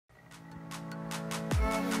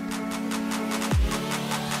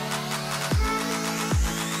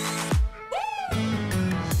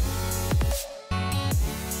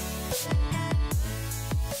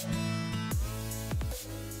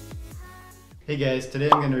Hey guys, today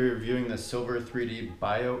I'm going to be reviewing the Silver 3D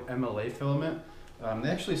Bio-MLA filament. They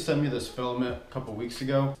actually sent me this filament a couple weeks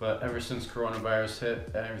ago, but ever since coronavirus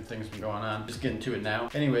hit and everything's been going on, just getting to it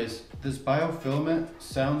now. Anyways, this biofilament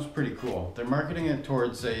sounds pretty cool. They're marketing it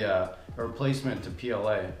towards a replacement to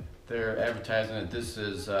PLA. They're advertising that this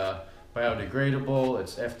is biodegradable,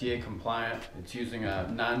 it's FDA compliant, it's using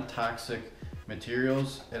non-toxic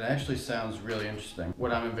materials. It actually sounds really interesting.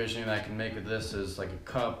 What I'm envisioning I can make with this is like a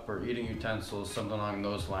cup or eating utensils, something along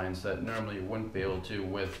those lines that normally you wouldn't be able to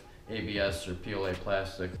with ABS or PLA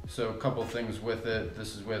plastic. So a couple things with it.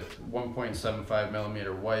 This is with 1.75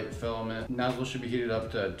 millimeter white filament. Nozzle should be heated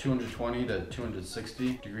up to 220 to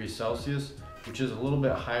 260 degrees Celsius, which is a little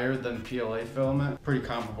bit higher than PLA filament, pretty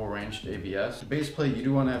comparable range to ABS. The base plate, you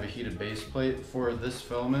do want to have a heated base plate for this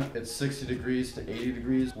filament. It's 60 degrees to 80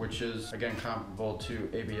 degrees, which is again comparable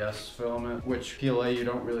to ABS filament, which PLA you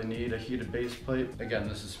don't really need a heated base plate. Again,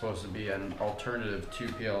 this is supposed to be an alternative to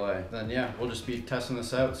PLA. Then yeah, we'll just be testing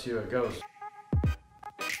this out, see how it goes.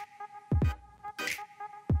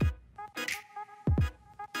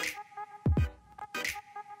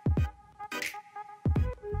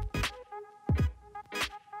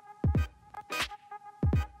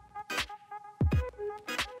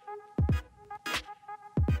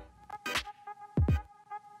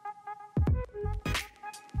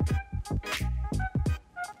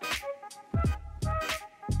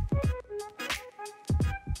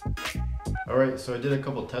 Alright, so I did a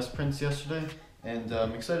couple test prints yesterday, and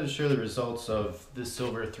I'm excited to share the results of this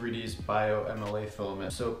Silver 3D's Bio-MLA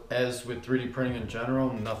filament. So as with 3D printing in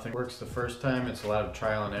general, nothing works the first time. It's a lot of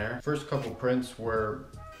trial and error. First couple prints were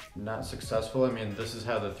not successful. I mean, this is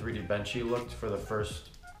how the 3D benchy looked for the first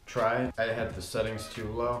try. I had the settings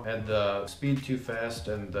too low, I had the speed too fast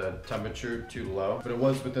and the temperature too low, but it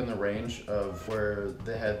was within the range of where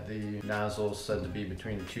they had the nozzles said to be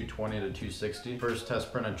between 220 to 260. First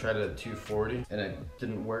test print I tried it at 240 and it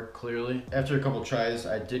didn't work clearly. After a couple tries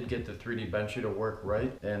I did get the 3D benchy to work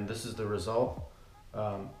right, and this is the result.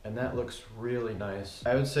 And that looks really nice.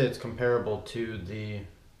 I would say it's comparable to the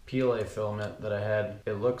PLA filament that I had.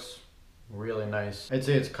 It looks really nice. I'd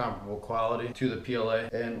say it's comparable quality to the PLA.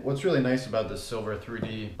 And what's really nice about this Silver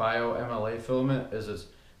 3D Bio-MLA filament is it's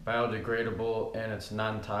biodegradable and it's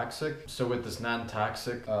non-toxic. So with this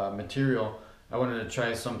non-toxic material, I wanted to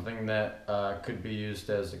try something that could be used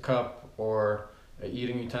as a cup or an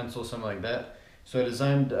eating utensil, something like that. So I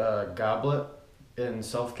designed a goblet in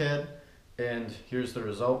SelfCAD, and here's the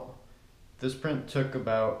result. This print took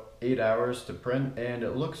about 8 hours to print, and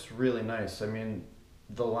it looks really nice. I mean,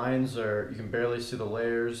 the lines are, you can barely see the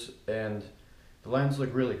layers, and the lines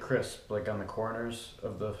look really crisp, like on the corners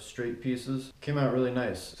of the straight pieces. Came out really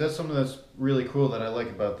nice. So that's something that's really cool that I like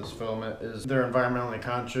about this filament, is they're environmentally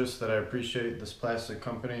conscious, that I appreciate this plastic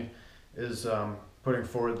company is putting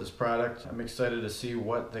forward this product. I'm excited to see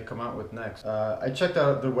what they come out with next. I checked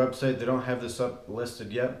out their website. They don't have this up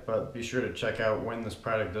listed yet, but be sure to check out when this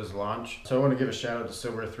product does launch. So I want to give a shout out to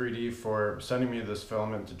Silver 3D for sending me this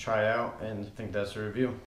filament to try out, and I think that's a review.